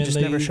game, and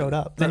they never showed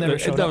up. They never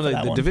showed up for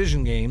that the one.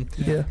 division game.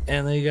 Yeah,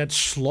 and they got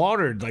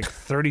slaughtered like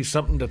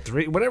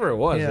 30-something-3, whatever it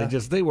was. Yeah.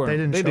 They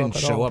didn't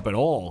show up at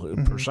all.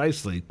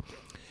 Precisely.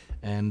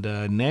 And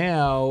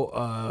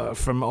now,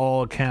 from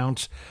all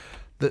accounts,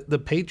 the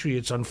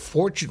Patriots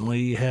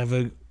unfortunately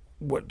have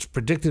what's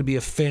predicted to be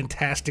a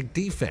fantastic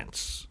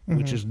defense,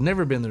 which has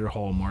never been their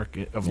hallmark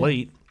of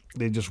late.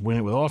 They just win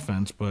it with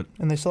offense,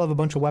 and they still have a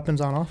bunch of weapons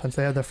on offense.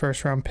 They had their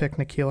first-round pick,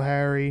 N'Keal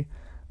Harry.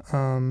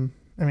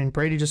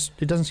 Brady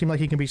it doesn't seem like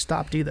he can be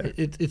stopped either.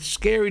 It's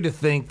scary to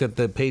think that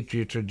the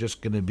Patriots are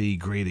just going to be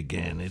great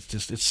again.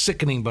 It's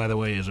sickening, by the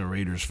way, as a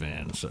Raiders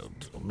fan. So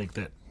I'll make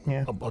that.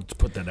 Yeah. I'll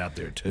put that out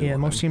there too. Yeah,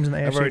 most teams in the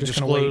AFC I've already are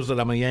just going to wait. disclosed that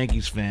I'm a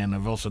Yankees fan.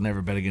 I've also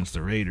never bet against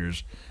the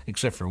Raiders,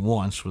 except for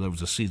once, where there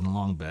was a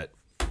season-long bet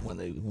when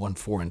they won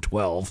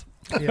 4-12.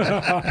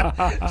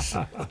 Yeah.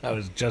 So I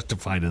was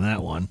justified in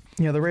that one.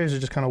 Yeah, the Raiders are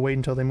just kind of wait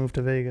until they move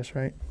to Vegas,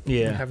 right?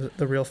 Yeah. And have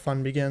the real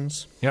fun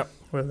begins. Yep.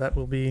 Whether that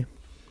will be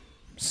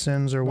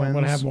sins or wins. I'm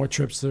going to have more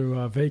trips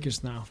to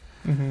Vegas now.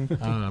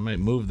 Mm-hmm. I might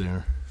move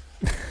there.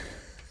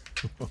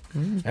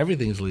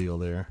 Everything's legal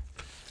there.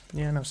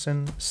 Yeah, no,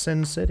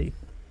 Sin City.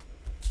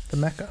 The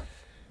Mecca.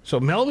 So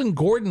Melvin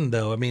Gordon,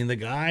 though, I mean, the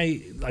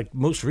guy, like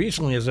most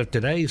recently, as of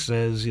today,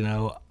 says,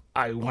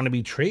 I want to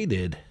be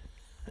traded.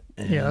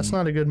 Yeah, that's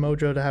not a good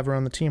mojo to have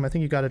around the team. I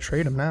think you got to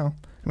trade him now.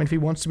 I mean, if he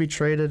wants to be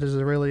traded, is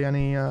there really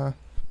any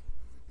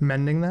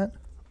mending that?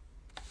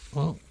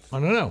 Well, I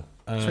don't know.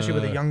 Especially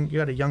with you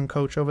got a young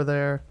coach over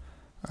there.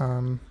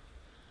 And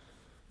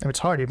it's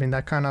hard. I mean,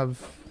 there's kind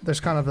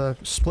of a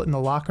split in the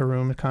locker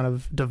room. It kind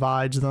of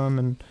divides them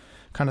and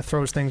kind of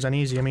throws things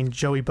uneasy. I mean,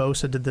 Joey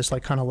Bosa did this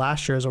like kind of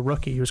last year as a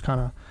rookie. He was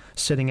kind of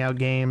sitting out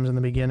games in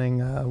the beginning,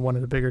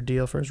 wanted a bigger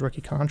deal for his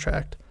rookie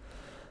contract.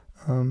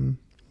 I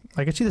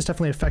could see this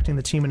definitely affecting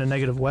the team in a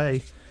negative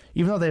way,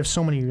 even though they have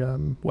so many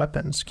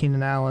weapons.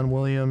 Keenan Allen,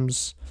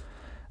 Williams,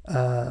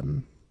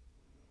 and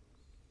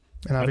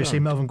obviously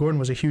Melvin Gordon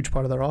was a huge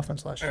part of their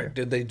offense last year.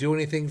 Did they do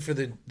anything for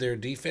their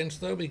defense,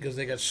 though? Because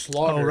they got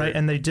slaughtered. Oh, right,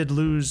 and they did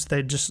lose.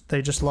 They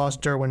just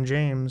lost Derwin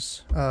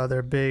James,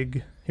 their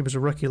big. He was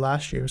a rookie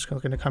last year. He was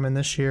going to come in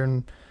this year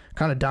and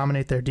kind of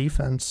dominate their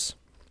defense.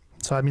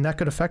 So, I mean, that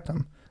could affect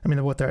them. I mean,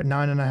 they're at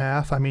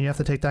 9.5. I mean, you have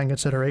to take that in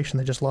consideration.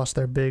 They just lost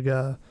their big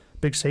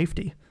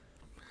safety.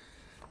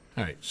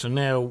 All right, so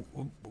now,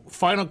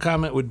 final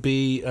comment would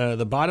be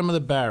the bottom of the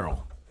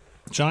barrel.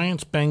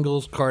 Giants,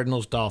 Bengals,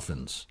 Cardinals,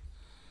 Dolphins.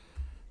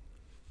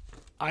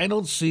 I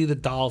don't see the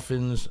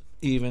Dolphins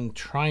even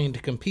trying to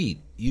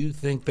compete. You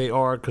think they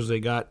are because they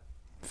got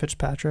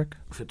Fitzpatrick.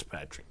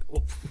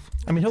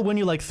 I mean, he'll win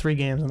you like 3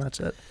 games and that's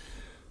it.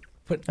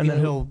 But and then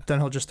he'll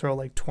just throw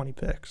like 20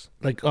 picks.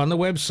 Like on the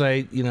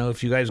website,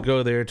 if you guys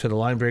go there to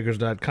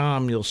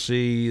thelinebreakers.com, you'll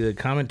see the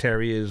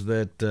commentary is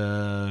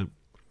that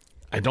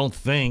I don't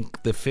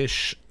think the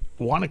Fish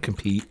want to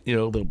compete.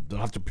 They'll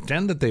have to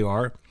pretend that they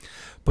are,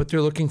 but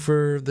they're looking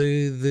for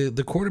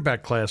the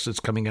quarterback class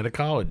that's coming out of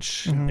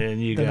college,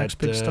 and you got next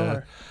big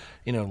star.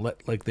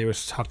 Like they were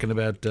talking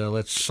about,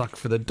 let's suck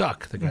for the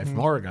duck, the guy from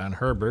Oregon,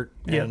 Herbert,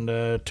 and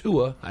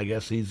Tua. I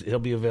guess he'll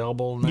be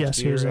available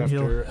next year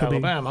after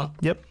Alabama.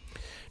 Yep.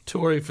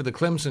 Torrey for the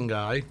Clemson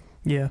guy.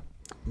 Yeah.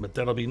 But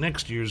that'll be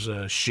next year's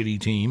shitty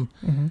team.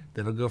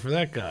 That'll go for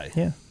that guy.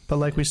 Yeah. But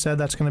like we said,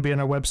 that's going to be on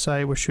our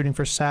website. We're shooting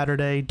for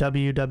Saturday,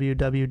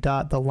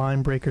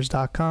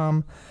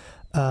 www.thelinebreakers.com.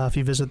 If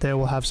you visit there,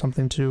 we'll have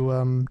something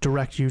to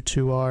direct you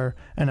to our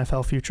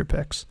NFL future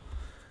picks.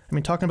 I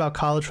mean, talking about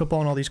college football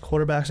and all these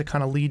quarterbacks, it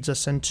kind of leads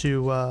us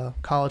into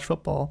college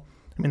football.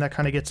 I mean, that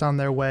kind of gets on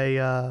their way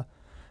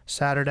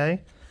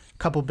Saturday. A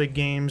couple big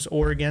games.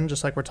 Oregon,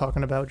 just like we're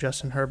talking about,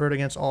 Justin Herbert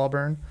against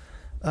Auburn.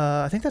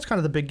 I think that's kind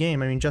of the big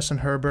game. I mean, Justin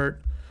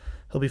Herbert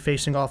He'll be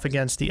facing off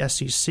against the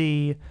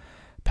SEC.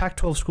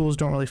 Pac-12 schools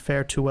don't really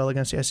fare too well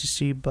against the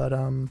SEC, but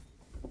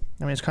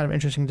it's kind of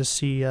interesting to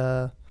see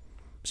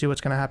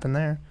what's going to happen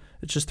there.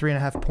 It's just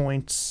 3.5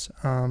 points,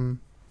 and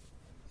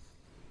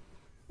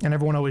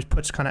everyone always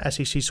puts kind of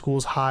SEC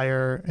schools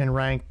higher in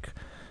rank,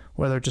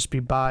 whether it just be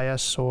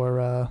bias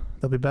or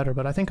they'll be better.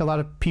 But I think a lot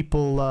of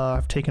people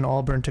have taken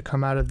Auburn to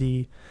come out of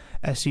the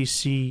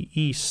SEC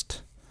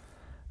East,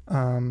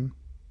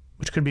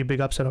 which could be a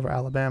big upset over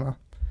Alabama.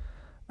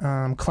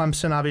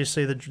 Clemson,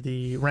 obviously,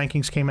 the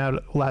rankings came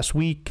out last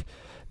week.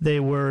 They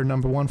were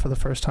number 1 for the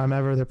first time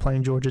ever. They're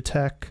playing Georgia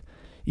Tech.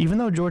 Even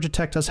though Georgia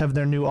Tech does have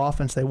their new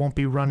offense, they won't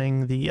be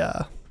running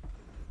the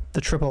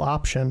triple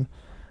option.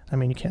 I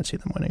mean, you can't see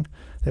them winning.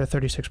 They're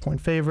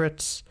 36-point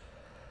favorites.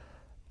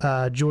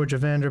 Georgia,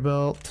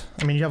 Vanderbilt.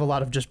 I mean, you have a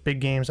lot of just big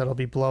games that'll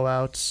be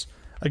blowouts.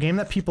 A game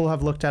that people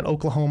have looked at,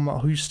 Oklahoma,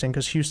 Houston,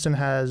 because Houston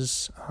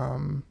has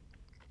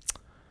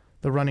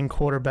the running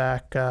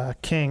quarterback,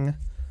 King.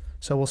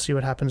 So we'll see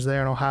what happens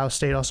there. And Ohio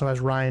State also has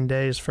Ryan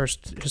Day, his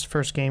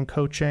first game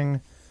coaching.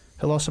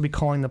 He'll also be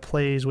calling the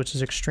plays, which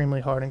is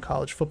extremely hard in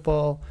college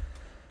football.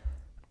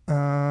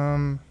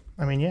 There's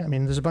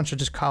a bunch of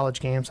just college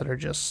games that are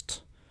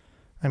just,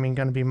 going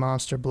to be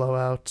monster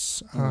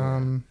blowouts.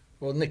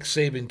 Well, Nick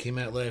Saban came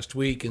out last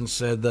week and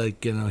said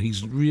that,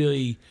 he's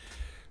really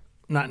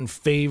not in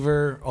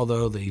favor,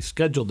 although they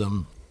scheduled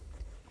him,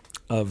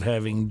 of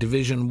having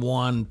Division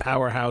I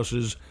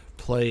powerhouses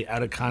play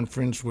out of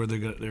conference where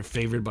they're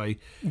favored by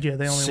they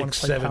only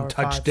 6-7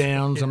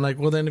 touchdowns. Yeah. I'm like,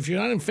 well, then if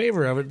you're not in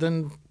favor of it,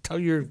 then tell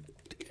your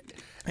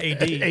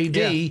AD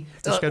we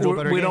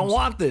don't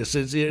want this.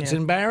 It's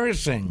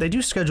embarrassing. They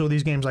do schedule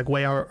these games like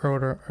way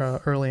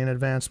early in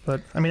advance,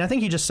 but I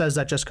think he just says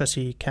that just because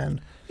he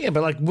can. Yeah,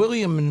 but like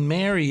William and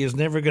Mary is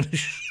never going to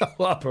show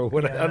up or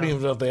whatever. I don't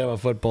even know if they have a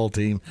football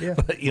team. Yeah.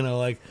 But,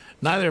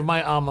 neither of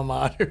my alma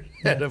mater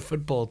had a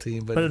football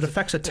team. But it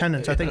affects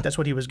attendance. I think that's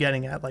what he was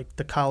getting at, like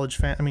the college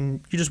fan.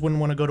 you just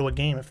wouldn't want to go to a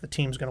game if the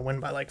team's going to win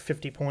by like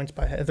 50 points,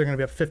 if they're going to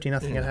be up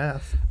 50-0 at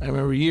half. I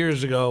remember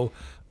years ago,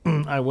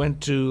 I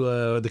went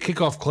to the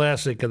Kickoff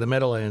Classic of the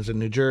Meadowlands in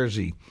New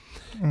Jersey,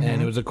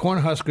 and it was the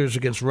Cornhuskers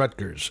against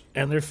Rutgers,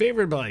 and they're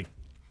favored by like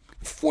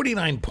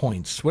 49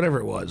 points, whatever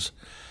it was.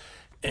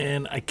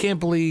 And I can't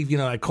believe,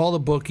 I called a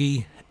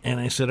bookie, and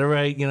I said, all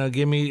right,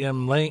 give me,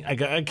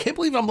 I can't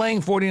believe I'm laying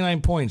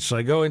 49 points. So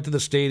I go into the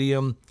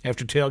stadium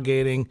after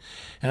tailgating,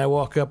 and I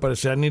walk up, and I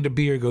said, I need a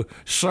beer. I go,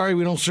 sorry,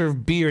 we don't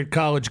serve beer at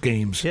college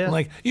games. Yeah. I'm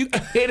like, you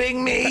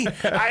kidding me?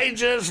 I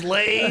just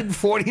laid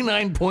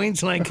 49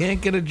 points, and I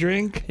can't get a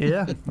drink?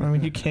 Yeah,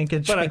 you can't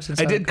get drinks.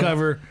 But I did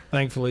cover,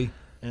 thankfully,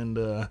 and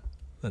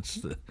that's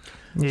the...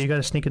 Yeah, you got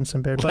to sneak in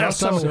some beer. Last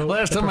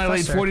time I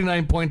laid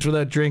 49 points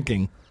without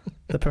drinking.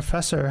 The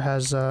professor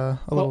has a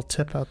little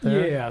tip out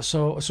there. Yeah,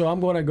 so I'm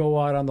going to go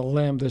out on the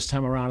limb this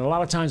time around. A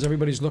lot of times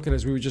everybody's looking,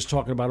 as we were just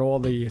talking about, all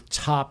the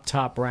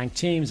top ranked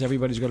teams.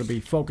 Everybody's going to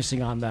be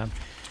focusing on them.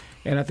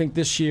 And I think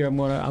this year I'm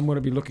going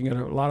to be looking at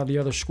a lot of the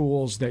other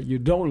schools that you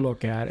don't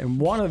look at. And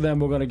one of them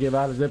we're going to give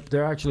out,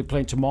 they're actually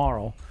playing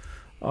tomorrow,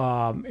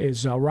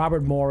 is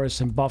Robert Morris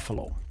in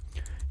Buffalo.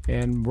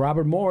 And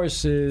Robert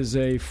Morris is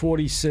a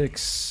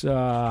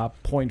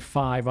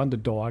 46.5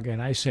 underdog,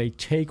 and I say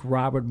take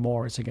Robert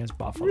Morris against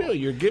Buffalo. Really?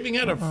 You're giving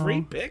out a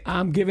free pick?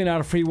 I'm giving out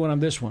a free one on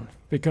this one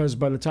because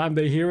by the time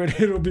they hear it,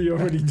 it'll be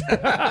already done.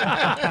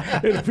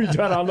 It'll be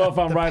done. I don't know if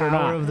I'm right or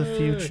not. Power of the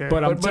future.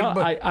 But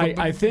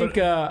I think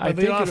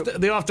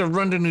they'll have to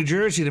run to New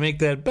Jersey to make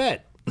that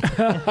bet.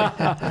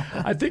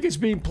 I think it's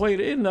being played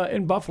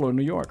in Buffalo,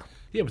 New York.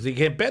 Yeah, but you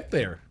can't bet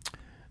there.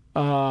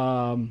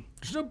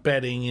 There's no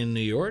betting in New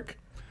York.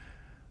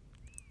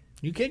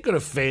 You can't go to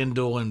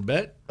FanDuel and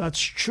bet. That's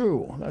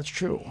true.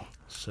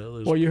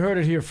 So well, you heard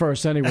it here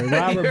first anyway.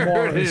 Robert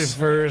Morris.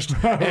 First.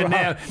 And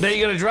now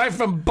you're going to drive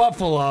from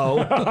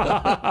Buffalo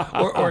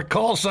or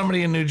call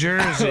somebody in New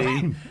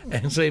Jersey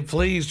and say,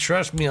 please,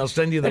 trust me, I'll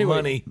send you the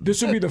money.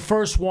 This will be the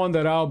first one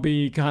that I'll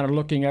be kind of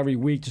looking every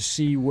week to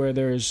see where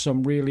there's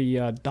some really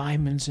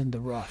diamonds in the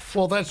rough.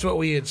 Well, that's what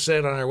we had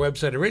said on our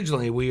website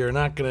originally. We are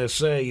not going to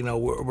say,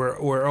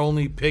 we're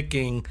only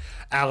picking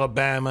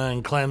Alabama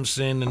and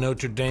Clemson and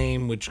Notre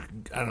Dame, which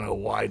I don't know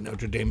why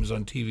Notre Dame is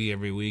on TV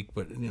every week,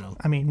 but,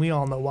 we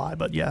all know why,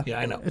 but yeah. Yeah,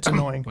 I know. It's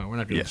annoying. Well, we're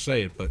not going to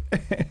say it, but...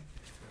 It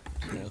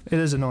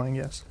is annoying,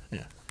 yes.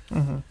 Yeah.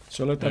 Mm-hmm.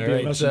 So let that be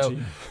a lesson to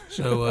you.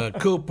 So,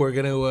 Coop, we're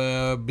going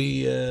to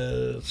be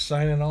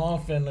signing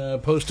off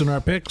and posting our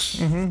picks.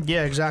 Mm-hmm.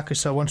 Yeah, exactly.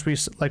 So once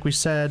like we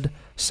said,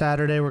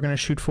 Saturday we're going to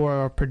shoot for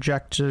our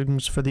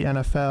projections for the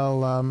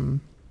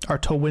NFL, our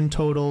win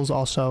totals,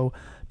 also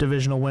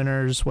divisional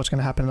winners, what's going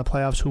to happen in the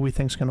playoffs, who we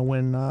think is going to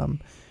win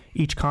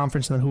each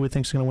conference, and then who we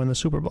think is going to win the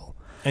Super Bowl.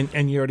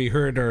 And you already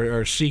heard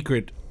our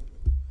secret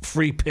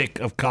free pick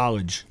of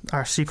college.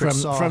 Our secret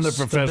sauce. From the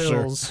professor.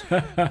 The Bills,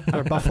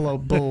 our Buffalo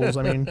Bulls.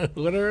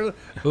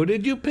 Who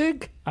did you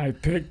pick? I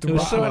picked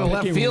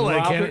Robert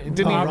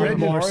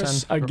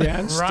Morris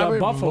against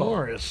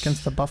Buffalo.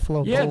 Against the Buffalo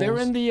Bulls. Yeah, they're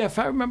in the, if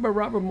I remember,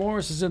 Robert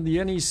Morris is in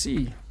the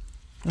NEC.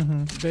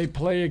 They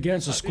play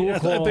against a school I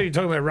called... thought you were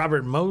talking about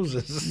Robert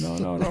Moses.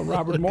 No,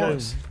 Robert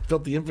Morris.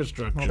 Built the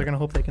infrastructure. Well, they're going to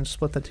hope they can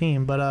split the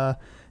team. But,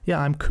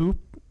 I'm Coop.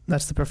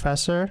 That's the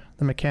professor.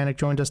 The mechanic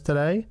joined us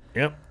today.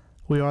 Yep.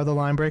 We are the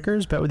Line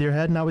Breakers. Bet with your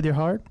head, not with your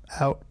heart.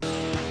 Out.